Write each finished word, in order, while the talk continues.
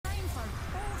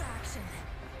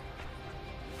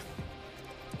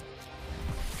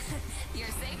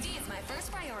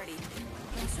priority.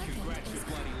 And second is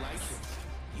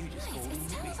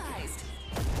it's televised.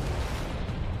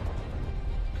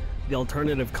 The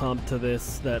alternative comp to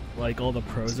this that like all the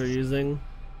pros are using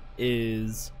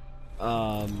is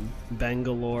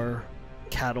Bangalore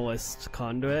Catalyst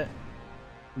Conduit,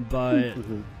 but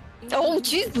Oh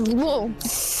jeez, whoa.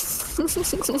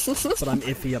 but I'm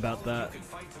iffy about that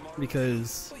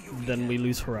because then we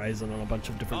lose Horizon on a bunch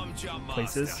of different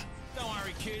places.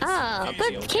 Ah,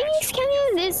 but King's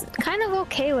Canyon is kind of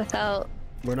okay without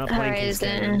We're not playing King's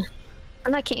Canyon. Horizon.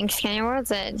 I'm not King's Canyon,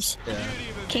 World's Edge. Yeah.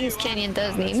 King's Canyon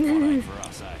does need.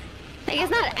 Like,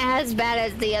 it's not as bad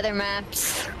as the other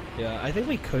maps. Yeah, I think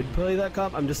we could play that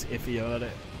comp. I'm just iffy about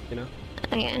it, you know?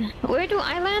 Okay. Where do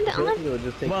I land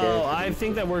on? Well, I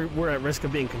think that we're at risk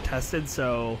of being contested,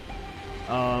 so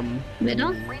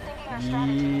Middle?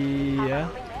 yeah.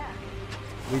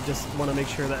 We just want to make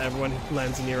sure that everyone who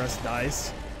lands near us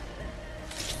dies.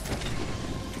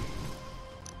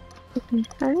 I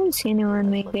don't see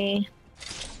anyone maybe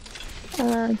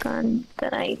gun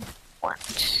that I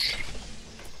want.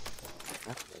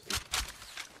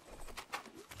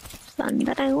 Gun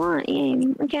that I want,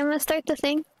 yeah. Okay, I'm gonna start the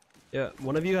thing. Yeah,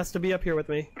 one of you has to be up here with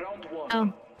me.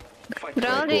 Oh.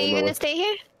 Ronald, are you gonna stay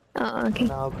here? Oh, okay.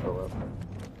 I'll go up.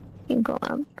 You can go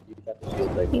up.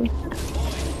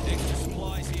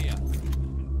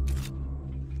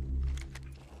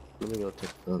 Let me go take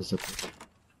those up.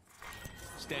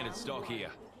 Standard stock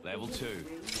here, level 2.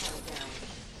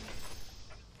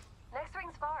 Next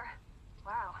ring's far.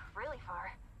 Wow, really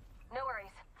far. No worries,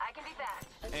 I can be fast.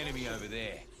 Enemy over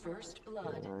there. First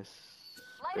blood. Nice.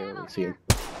 Barely see him.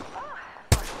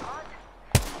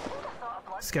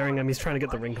 Scaring him, he's trying to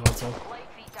get the ring console. Light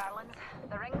feet, darlings.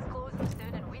 The ring's closing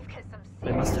soon and we've got some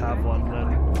They must have one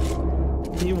then.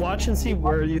 Can you watch and see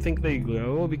where you think they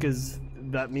go? Because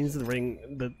that means the ring,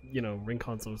 ring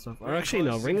console stuff. Or actually,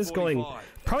 no, ring is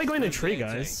probably going to tree,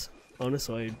 guys.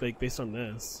 Honestly, like based on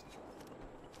this.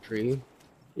 Tree?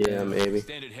 Yeah, maybe.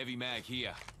 Standard heavy mag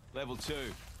here, level 2.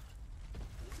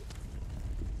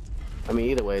 I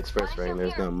mean, either way, it's first ring.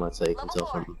 There's not much that you can tell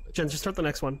from. Jen, just start the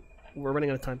next one. We're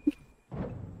running out of time.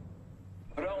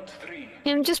 Round 3.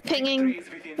 I'm just pinging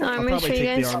I'll armor probably for you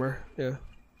take the guys. armor. Yeah.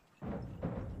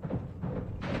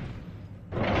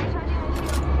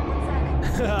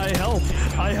 I help.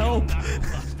 I help.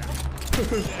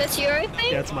 That's your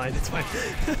thing? Yeah, it's mine. It's mine.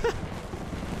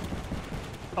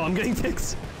 Oh, I'm getting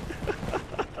ticks.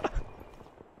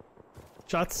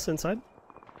 Shots inside?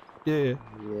 Yeah.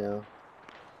 Yeah.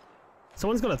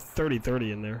 Someone's got a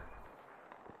 30-30 in there.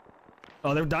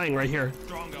 Oh, they're dying right here.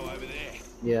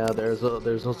 Yeah, there's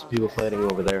also people fighting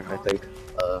over there. I think.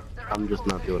 I'm just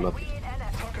not doing nothing.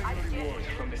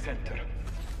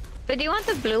 But do you want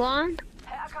the blue on?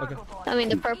 Okay. I mean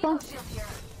the purple?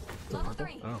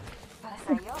 Oh.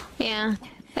 Yeah.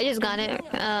 I just got it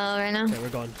right now. Okay, we're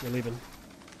gone. We're leaving.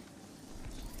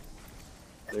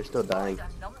 They're still dying.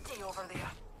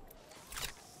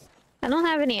 I don't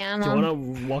have any Do you ammo. want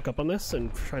to walk up on this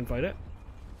and try and fight it?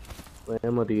 What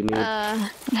ammo do you need?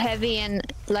 Heavy and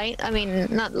light. I mean,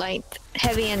 not light.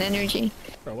 Heavy and energy.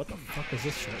 Bro, what the fuck is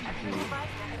this shit?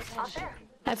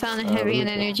 I found a heavy and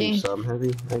energy. Some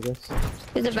heavy, I guess.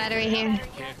 There's a battery here.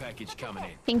 Care package coming in.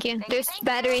 Thank you. There's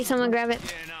battery. Someone grab it.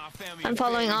 I'm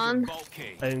following on.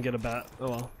 I didn't get a bat.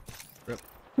 Oh well. Rip.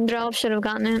 Drop should have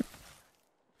gotten it.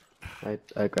 I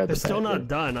grabbed the They're still bat, not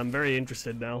done. I'm very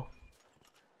interested now.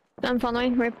 I'm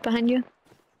following right behind you.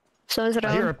 So is it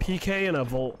I hear a all? PK and a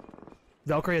Volt.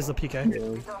 Valkyrie has the PK.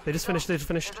 Yeah. They just finished. They just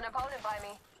finished. There's an opponent by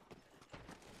me.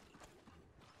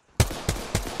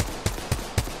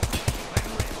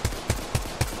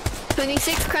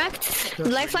 26 cracked.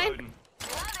 Lifeline.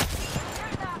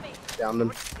 Down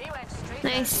them.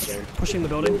 Nice. Pushing the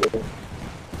building.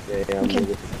 Yeah, I'm Okay.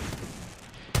 moving.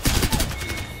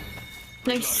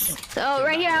 Nice. Oh,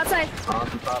 right here outside. On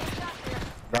top.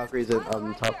 Valkyrie's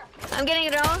on top. I'm getting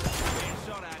it all.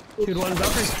 Shoot one.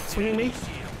 Valkyrie swinging me.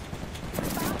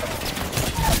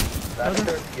 That's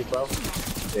her. Keep low.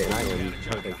 Yeah, I am.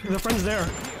 Perfect. The friend's there.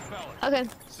 Okay.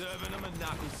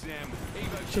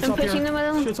 Shoots I'm up pushing here. them with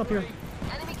them. Shoots up here.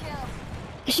 Enemy kill.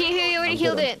 He already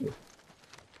healed it.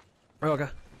 Oh, okay.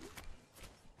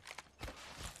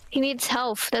 He needs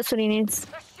health. That's what he needs.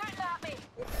 They're shooting at me.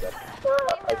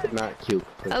 I did not cute.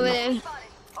 Over there. Spotted.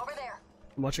 Over there.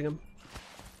 I'm watching him.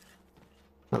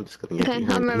 I'm just gonna get Okay,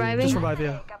 behind I'm you. reviving. Just revive,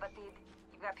 yeah.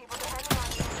 You've got people depending on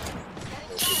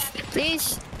you.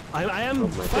 Please. I am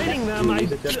fighting them.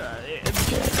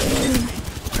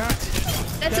 Cracked.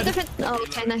 That's a different. Oh,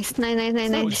 okay, nice, nice,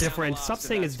 It's not nice. different. Stop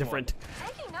saying it's different.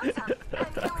 Taking notes on. I'm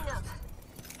filling up.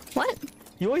 What?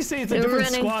 You always say it's a They're different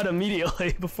running. squad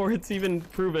immediately before it's even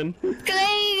proven. I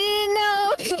didn't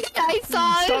know. I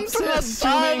saw him Stop from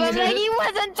assuming above. I'm like, it. he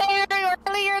wasn't there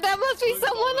earlier. That must be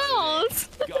someone else.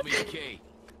 Got me a key.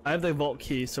 I have the vault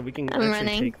key, so we can I'm actually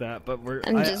running. take that. But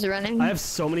I'm just running. I have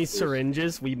so many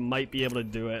syringes, we might be able to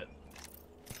do it.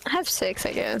 I have 6,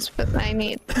 I guess, but I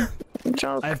need. I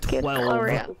have 12.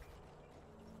 Hurry up.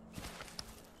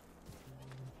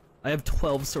 I have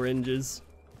 12 syringes.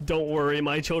 Don't worry,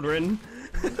 my children.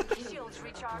 Shields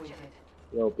recharging.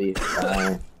 You'll be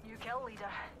fine. New kill leader.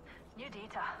 New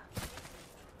data.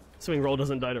 Assuming Roll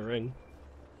doesn't die to ring.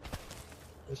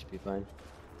 It should be fine.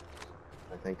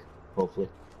 I think. Hopefully.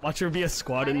 Watch there be a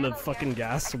squad in the fucking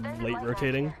gas, Extended late light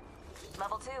rotating. here.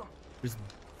 Level 2. Just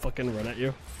fucking run at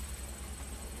you.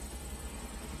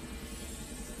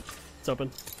 It's open.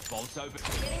 Vault's open.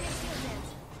 Getting your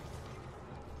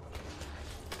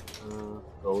shield in.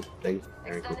 Gold thing.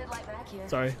 Very cool. Extended light back here.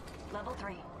 Sorry. Level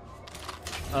 3.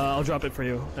 I'll drop it for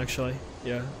you, actually.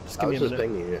 Yeah, just I give me was a just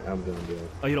minute. pinging it. I'm gonna do it.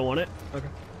 Oh, you don't want it? Okay.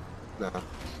 Nah.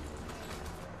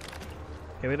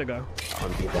 Okay, way to go. I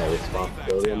don't need that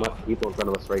responsibility. I'm not people in front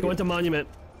of us right Go now. into Monument.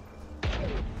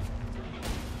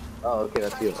 Oh, okay,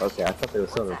 that's you. Okay, I thought there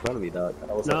was someone in front of me, dog.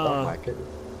 I was like, No. oh my goodness.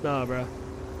 Nah, bruh.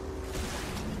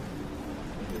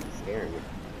 It's scaring me.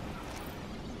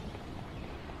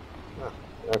 Huh.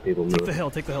 There are people Take the moving. hill,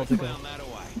 take the hill, take the hill. Found that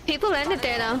away. People landed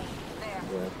there though.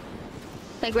 Yeah.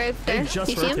 Like right They there. just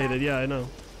you see him? rotated, yeah, I know.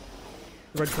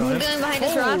 Red Who's 5. going behind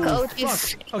this rock? Oh, fuck.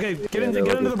 jeez. Okay, get under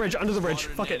the bridge, under the bridge.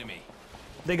 Spotted Fuck an it. enemy.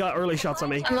 They got early shots on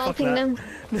me. I'm Fuck ulting that.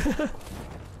 them.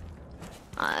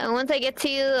 Once I get to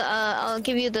you, I'll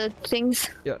give you the things.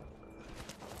 Yeah.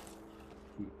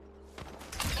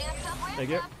 Hands up, Thank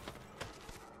you.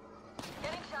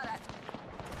 Getting shot at.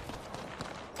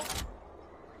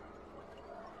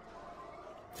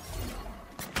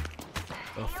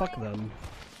 Oh, fuck them.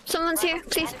 Someone's here,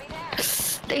 please. Enemy there.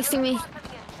 They see me. And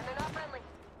they're not friendly.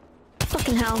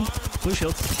 Fucking hell. Blue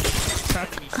shields.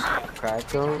 Cracked.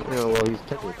 Crack him? Yeah, well, he's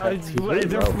technically cracked. He's really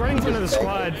They're low. running to another He's just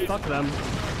squad. Fuck them.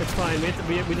 It's fine. We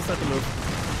just have to move.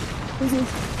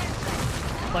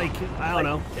 Like, I don't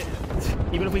know.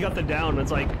 Even if we got the down,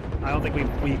 it's like, I don't think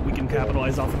we can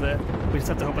capitalize off of it. We just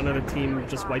have to hope another team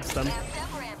just wipes them.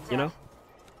 You know?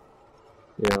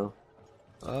 Yeah.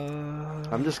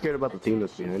 I'm just scared about the team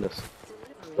that's behind us.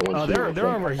 The ones Oh, who they're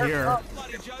are over here.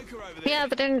 Bloody Joker over there. Yeah,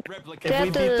 but then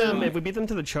Replicate. If we beat them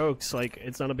to the chokes, like,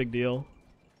 it's not a big deal.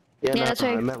 Yeah, Yeah, no, that's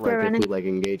I right. meant We're like if running. we like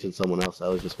engage in someone else. I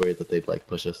was just worried that they'd like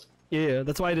push us. Yeah,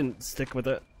 that's why I didn't stick with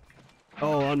it.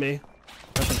 Oh, on me.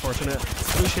 That's unfortunate.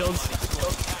 Blue shields.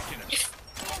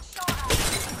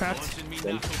 Cracked. Launching me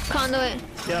knuckle. conduit.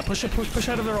 Yeah, push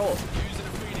out of their ult. Using a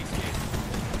phoenix kit.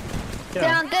 Yeah.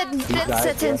 Down, dead died,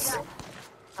 sentence.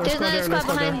 There's another squad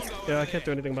behind. Yeah, I can't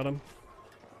do anything about him.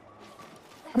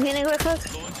 I'm gonna go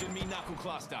quick. Launching me knuckle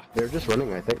cluster. They're just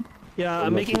running, I think. Yeah,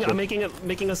 I'm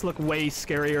making us look way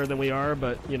scarier than we are,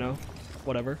 but you know,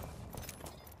 whatever.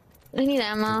 I need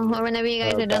ammo, or whenever you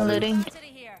guys are done batteries. looting. City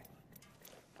here.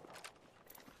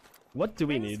 What do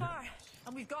we This need? far,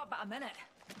 and we've got about a minute.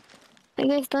 Are you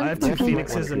guys done? I have 2 Okay.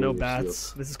 phoenixes and no Shield.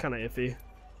 bats. This is kind of iffy.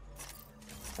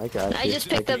 I got I you. just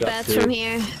picked I up got bats two. from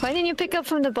here. Why didn't you pick up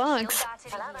from the box?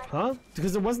 Huh?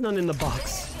 Because there was none in the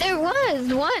box. There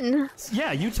was one.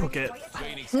 Yeah, you took it.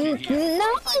 Phoenix kit here. No,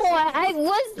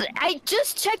 I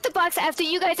just checked the box after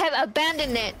you guys have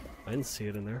abandoned it. I didn't see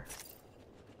it in there.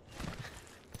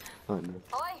 Oh, no.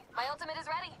 Oi, my ultimate is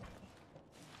ready.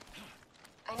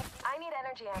 I need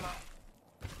energy ammo.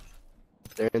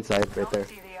 They're inside, right there.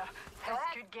 This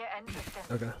could get interesting.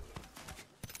 Okay.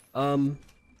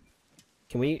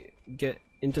 Can we get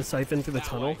into Siphon through the That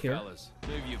tunnel way, here? fellas.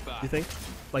 Move your butt. Do you think?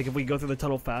 Like, if we go through the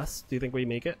tunnel fast, do you think we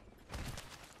make it?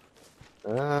 I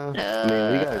mean, we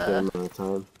got a good amount of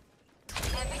time.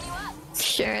 Amping you up.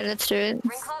 Sure, let's do it.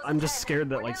 Ring close I'm to just 10. scared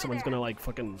that We're like nearly someone's there. gonna like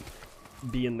fucking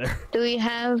be in there. Do we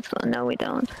have? Oh, no, we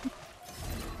don't.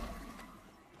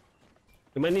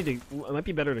 We might need to. It might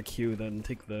be better to queue than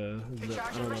take the I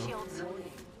Recharging don't my know. shields.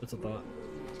 That's a thought.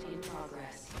 In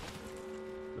progress.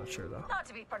 Not sure though. Not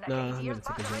to be Nah, pernicious I'm here, gonna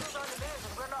but take a rings hit. on the news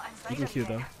and we're not inside You can it queue yet.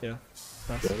 though. Yeah.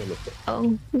 Fast. Yeah, I'm okay.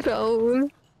 Oh, no.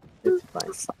 It's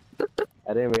fine.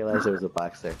 I didn't realize there was a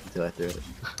box there until I threw it.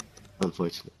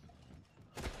 Unfortunate.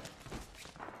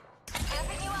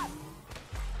 Amping you up.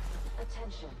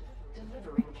 Attention.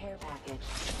 Delivering care package.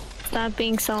 Stop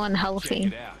being so Check unhealthy.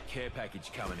 it out. Care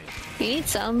package coming in. You need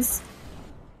some.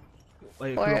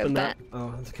 Wait, Or can you a open that? bat.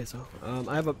 Oh, that's okay. So,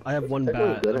 I have one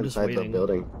Technically bat. good I'm just inside the waiting.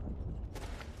 building.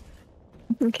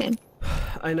 Okay.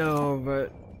 I know,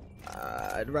 but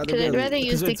I'd rather. 'Cause I'd rather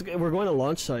use because the- we're going to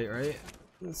launch site, right?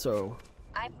 So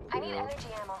I need energy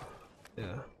ammo.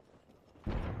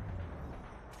 Yeah.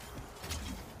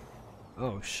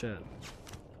 Oh shit.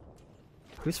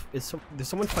 There's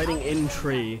someone fighting in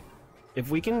tree. If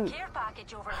we can, Care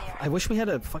package over there. I wish we had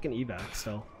a fucking evac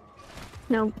still.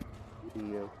 Nope.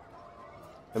 Yeah.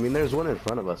 I mean, there's one in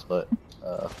front of us, but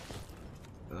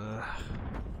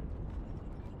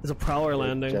There's a prowler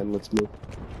landing. Jen, let's move.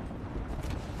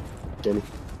 Jenny.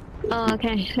 Oh,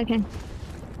 okay, okay.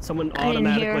 Someone I didn't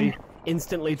automatically, hear.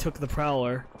 instantly took the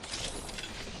prowler.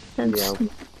 That's... Yeah.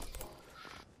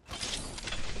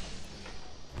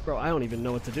 Bro, I don't even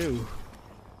know what to do.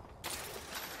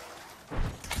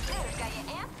 There's got you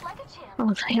amped like a champ.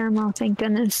 Oh, ammo, thank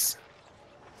goodness.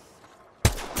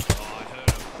 Oh, I heard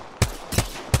him.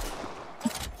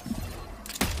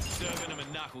 Serving him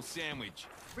a knuckle sandwich.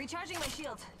 Recharging my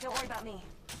shields. Don't worry about me.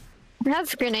 I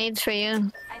have grenades for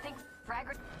you. I think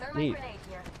thermite Neat. grenade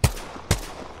here.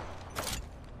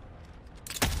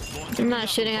 I'm not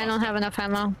shooting, I don't have enough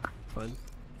ammo. Fine.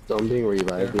 So I'm being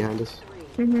revived behind us.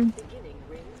 Mm-hmm. Beginning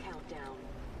ring countdown.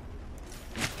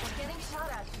 I'm getting shot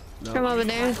at. From over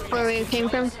there, where we came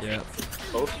from. Yeah.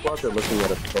 Both squads are looking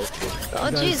at us both.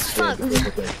 Oh jeez, fuck!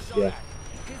 Okay. Yeah.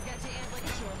 Who's got you amped like a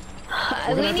champ?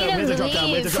 We're We gonna need have to to drop down,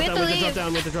 we have leave, to we drop have to down, we have to drop leave. down,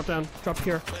 we have to drop down. Drop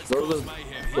here. Go to the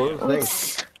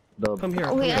thing. The Come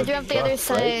here. Wait, I dropped the other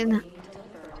side.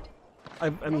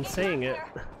 I'm saying it.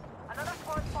 Another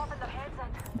squad swapping their heads in.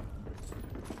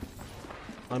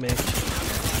 I'm A.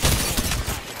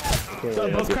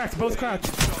 Okay, Both cracked, both cracked.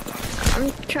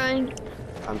 I'm trying.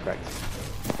 I'm cracked.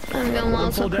 I'm going One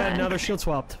also full dead, now crack. they're shield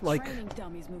swapped. Like, Training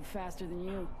dummies move faster than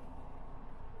you.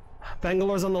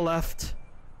 Bangalore's on the left.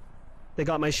 They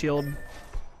got my shield.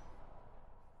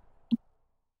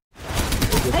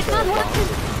 I found one!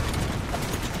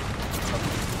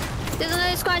 There's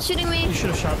another squad shooting You me. should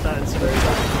have shot that instead. Be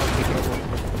careful.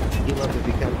 Heal up if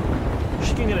you can.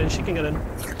 She can get in, she can get in.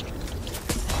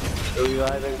 They're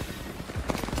reviving.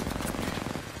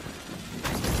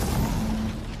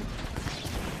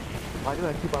 Why do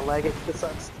I keep on lagging? This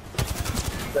sucks.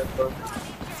 That's fun.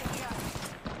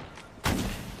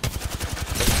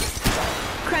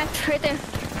 Cracked, right there.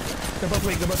 They're both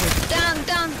weak, they're both weak. Down,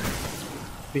 down.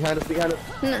 Behind us, behind us.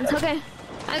 No, it's okay.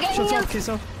 I'm getting Shield swap, you.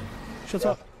 Kiso. Shield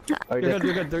swap. Alright, You're good,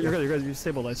 you're good, you're good, you're good. You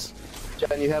stabilize.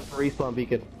 Jen, you have the respawn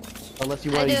beacon. Unless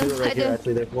you I want to do, do it right I here, do.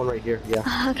 actually. There's one right here,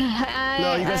 yeah. Okay,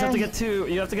 No, you guys have to get to,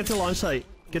 you have to get to launch site.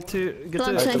 Get to, Launch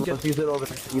Alright, site. so let's use it over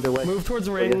either way. move towards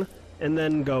the ring, and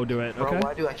then go do it, Bro, okay?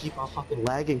 why do I keep on fucking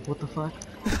lagging? What the fuck?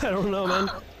 I don't know, man.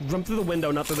 Jump through the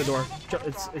window, not through the door.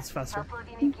 It's faster. Helpful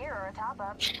if you need gear or a top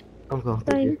up. I'm going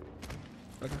through Fine.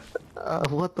 here.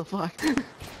 What the fuck?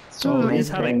 So my he's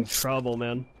having goodness. trouble,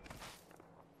 man.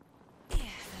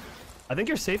 I think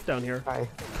you're safe down here. Hi.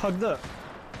 Hug the.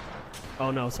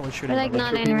 Oh no, someone's shooting. We're like above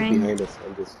us. not in ring. Behind us,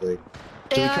 I'm just like...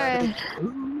 They try are.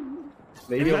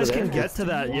 Maybe If you over guys there? can get to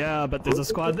that, yeah, but there's a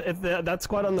squad. If that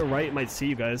squad on the right might see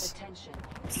you guys. Attention.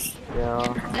 Yeah.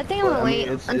 I think I'm But, gonna wait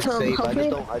it's until safe.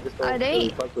 hopefully. I just don't Are they- really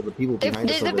fuck with the people they're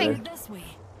behind us over there. zipping. This way.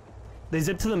 They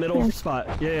zip to the middle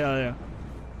spot. Yeah.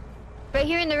 Right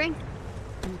here in the ring.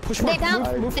 Push They forward.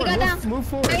 down. Move They forward. got Move, down. move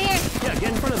forward. Right here. Yeah,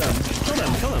 get in front of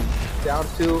them. Kill them. Down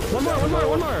two. One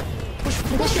more. Push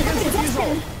against the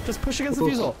fusel. Just push against the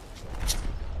fusel.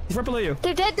 He's right below you.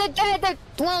 They're dead. They're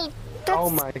well. That's,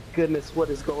 Oh my goodness, what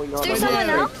is going on? There's right someone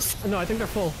now? else. No, I think they're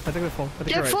full. I think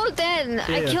They're you're right. full dead.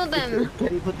 I Yeah. killed them.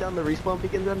 Can you put down the respawn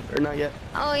beacon then? Or not yet?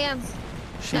 Oh yeah.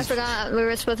 I She's- forgot we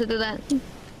were supposed to do that.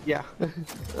 Yeah.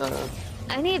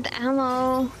 I need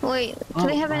ammo. Wait, do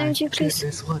they have energy, please?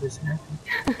 Goodness, what is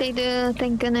happening? They do.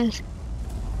 Thank goodness.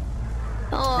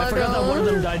 Oh, I forgot that one of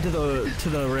them no. died to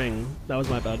the ring. That was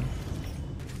my bad.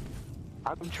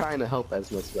 I'm trying to help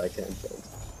as much as I can, friends.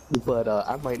 But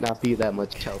I might not be that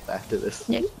much help after this.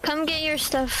 Yeah, come get your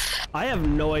stuff. I have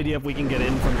no idea if we can get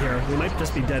in from here. We might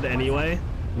just be dead anyway.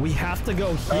 We have to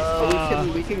go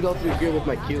here. We can go through here with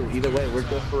my Q. Either way, we're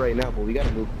good for right now, but we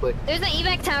gotta move quick. There's an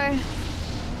evac tower.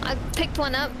 I picked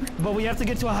one up. But we have to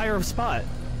get to a higher spot.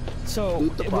 So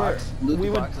Loot the box, loot we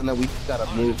the would box, and then we gotta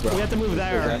move, bro. we have to move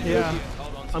there. Exactly. Yeah.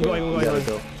 I'm going. We gotta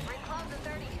go. Ring close to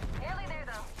 30. Nearly there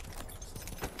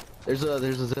though.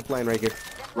 There's a zip line right here.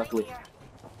 Just Luckily, here.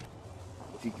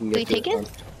 if you can We get to take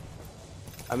it?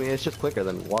 I mean, it's just quicker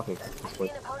than walking. It's See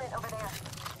quick. an opponent over there.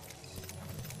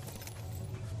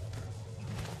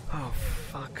 Oh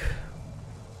fuck.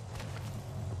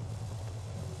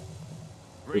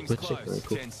 Rings Good shit, close. very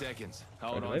cool. 10 seconds.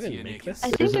 Hold Do I on to even your make knickers. this? I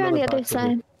think There's they're on the another other box over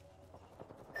here. side.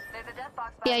 There's a death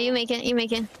box. Yeah, you make it. You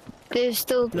make it. There's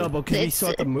still. No, but because we it's- still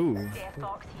have to move. Death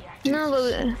box here. No,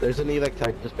 but There's an evac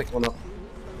tank. Just pick one up.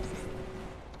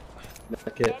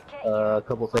 medkit, a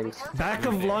couple things. Back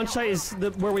of launch site is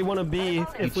where we want to be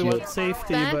if we want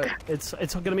safety, but it's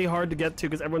gonna be hard to get to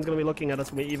because everyone's gonna be looking at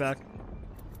us when we evac.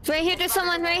 Right here, there's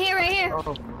someone. Right here, right here.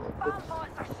 Oh.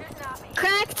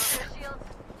 Cracked.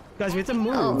 Guys, we have to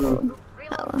move.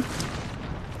 Oh.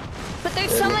 But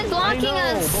there's someone blocking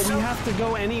us. But we have to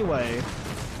go anyway.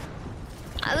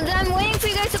 I'm waiting for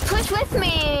you guys to push with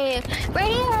me.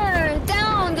 Right here,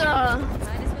 down.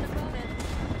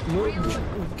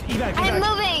 Evac. I'm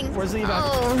moving. Where's the evac?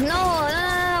 Oh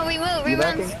no, we move. We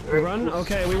run. We run?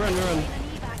 Okay, we run.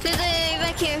 There's a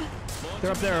evac here.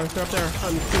 They're up there.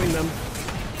 I'm doing them.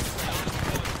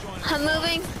 I'm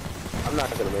moving. I'm not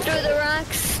gonna make Through it. the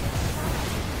rocks.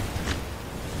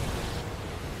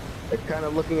 They're kind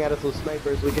of looking at us with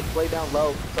snipers. We can play down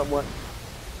low somewhat.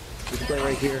 We can play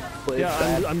right here. Play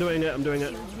Yeah, I'm doing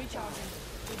it.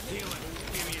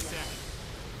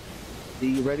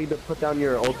 Be ready to put down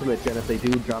your ultimate, Jen, if they do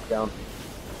drop down.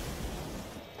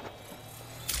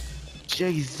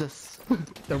 Jesus.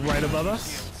 They're right above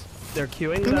us. They're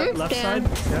queuing that left side.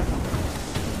 Yeah.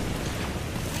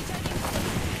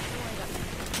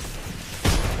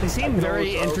 They seem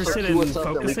very interested in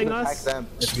focusing us. Attack them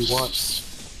if you want.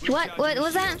 What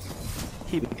was that?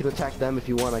 We can attack them if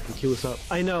you want. I can queue us up.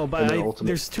 I know, but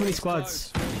there's too many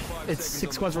squads. It's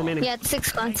 6 squads remaining. Yeah, it's 6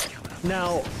 squads.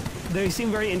 Now, they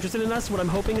seem very interested in us. What I'm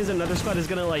hoping is another squad is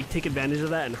gonna like take advantage of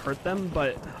that and hurt them.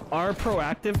 But our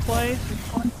proactive play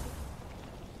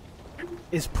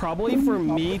is probably for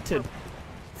me to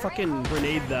fucking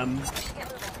grenade them.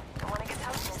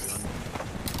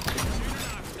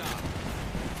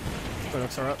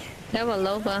 Products are up. They have a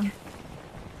Loba.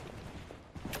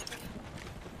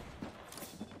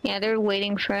 Yeah, they're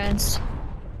waiting for us.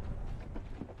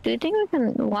 Do you think we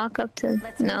can walk up to...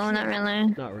 No, not really.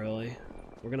 Not really.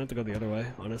 We're gonna have to go the other way,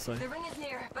 honestly. The ring is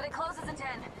near, but it closes in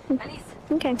 10. Elise.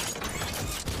 Okay.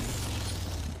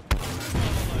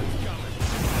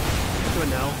 Do it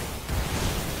now.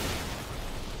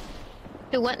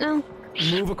 Do what now?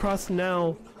 Move across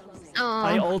now. Oh.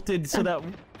 I ulted so that...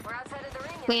 We're outside of the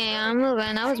ring. Yeah, I'm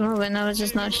moving. I was moving. I was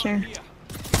just not sure.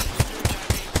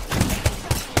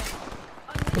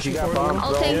 You got bombs,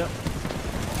 bro. Okay. Yeah.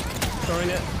 Throwing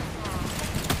it.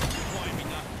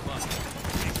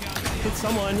 Hit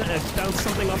someone and bounce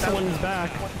something off someone's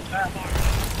back.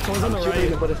 Someone's on the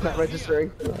right. But it's not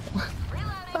registering.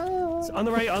 It's on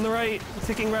the right.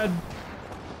 Ticking red.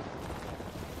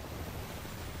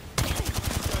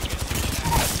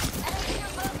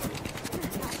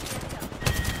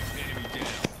 Enemy down.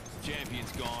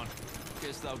 Champion's gone.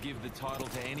 Guess they'll give the title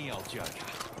to any old joker.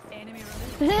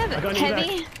 Do they have I got an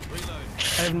heavy?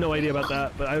 I have no idea about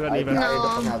that, but I got an I evac.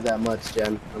 don't have that much,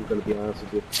 Jen. I'm gonna be honest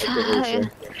with you.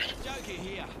 Tired.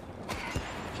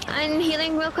 I'm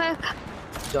healing real quick.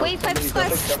 Wait, 5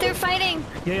 squads. They're fighting.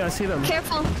 Yeah, I see them.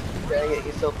 Careful. Dang it,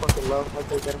 he's so fucking low.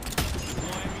 Okay, Jen.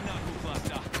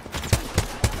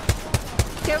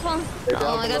 Careful. They're Oh,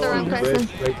 down I got the below wrong on the person.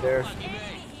 bridge, right there.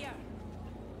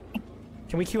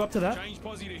 Can we queue up to that? Change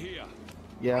posse to here.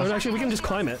 Yeah. Oh, actually, we can just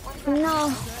climb it.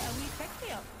 No.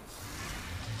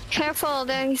 Careful,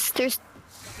 there's...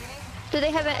 Do they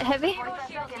have it heavy?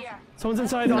 Someone's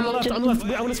inside on the left. On the left.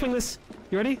 Wait, I'm gonna swing this.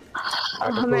 You ready?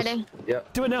 I'm ready.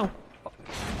 Yep. Do it now.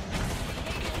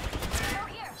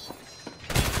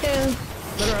 Two.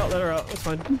 Let her out. That's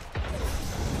fine.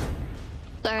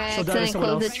 Sorry, I So down to accidentally someone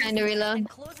closed else. it trying to reload.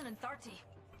 Closing in 30.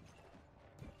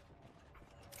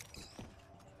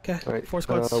 Okay, Alright, 4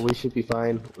 squads. we should be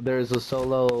fine. There's a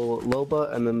solo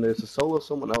Loba, and then there's a solo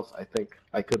someone else, I think.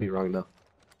 I could be wrong, though.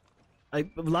 I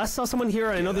last saw someone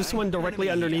here. I know there's someone directly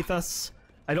underneath us.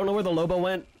 I don't know where the Lobo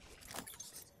went.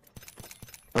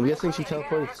 I'm guessing she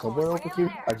teleported somewhere over here.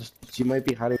 She might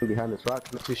be hiding behind this rock.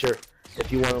 I'm not too sure.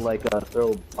 If you want to, like,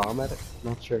 throw a bomb at it,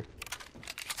 not sure.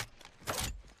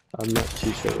 I'm not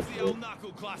too sure. The old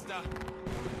knuckle cluster.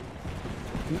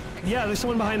 Yeah, there's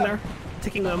someone behind there.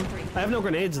 Ticking them. I have no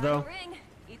grenades, though. Ring.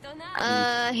 Ito na.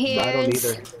 I don't Here's...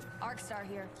 either. Arcstar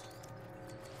here.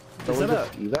 Someone that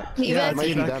just evac? Evac? Yeah, it might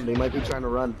be Evac. them. They might be trying to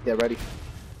run. Get ready.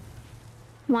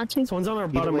 Watching. Someone's on our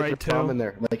Either bottom way, right, put bomb in too.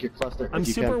 there, like your cluster. I'm if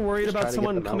you super can. worried Just try about to get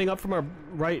someone them out. coming up from our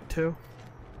right, too.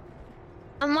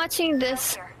 I'm watching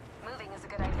this. Here. Moving is a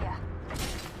good idea.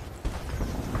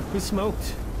 We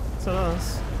smoked. It's not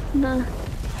us. No.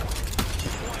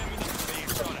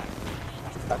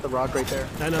 At the rock right there.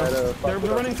 I know. Try to They're fuck it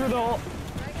up. running through the hole.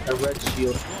 A red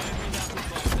shield.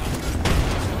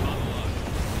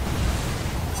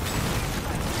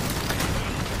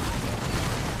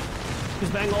 Whose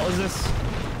bang ult is this?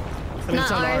 I mean, Not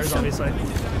it's not ours, ours, so- obviously.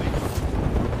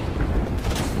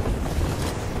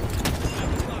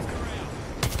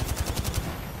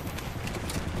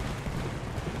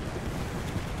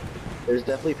 There's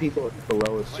definitely people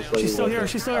below us. Just like She's still here.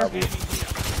 She's still here.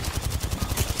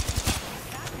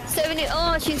 70.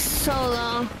 Oh, she's so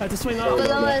low. I have to swing up.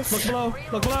 Below us. Look below.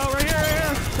 Look below. Right here. Right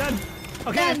here. Dead.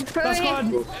 Okay. Dead. Last squad.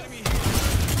 Hurry.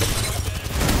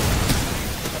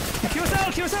 Kill us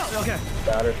out. Kill us out. Okay.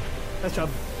 Got her. Nice job.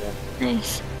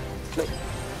 Nice.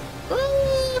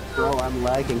 Bro, I'm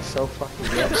lagging so fucking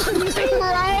much.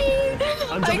 Right.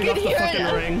 I'm jumping off the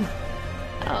fucking ring.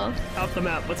 Oh. Out the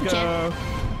map. Let's go. Okay.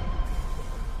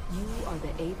 You are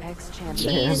the Apex champion.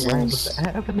 Jesus. Damn, what's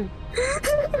happening?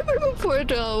 Poor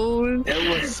Toad. It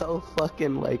was so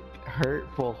fucking like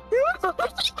hurtful.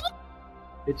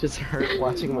 It just hurt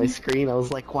watching my screen. I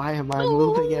was like, why am I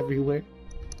moving everywhere?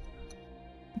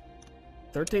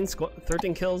 13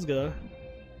 kills, go.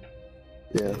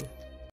 Yeah.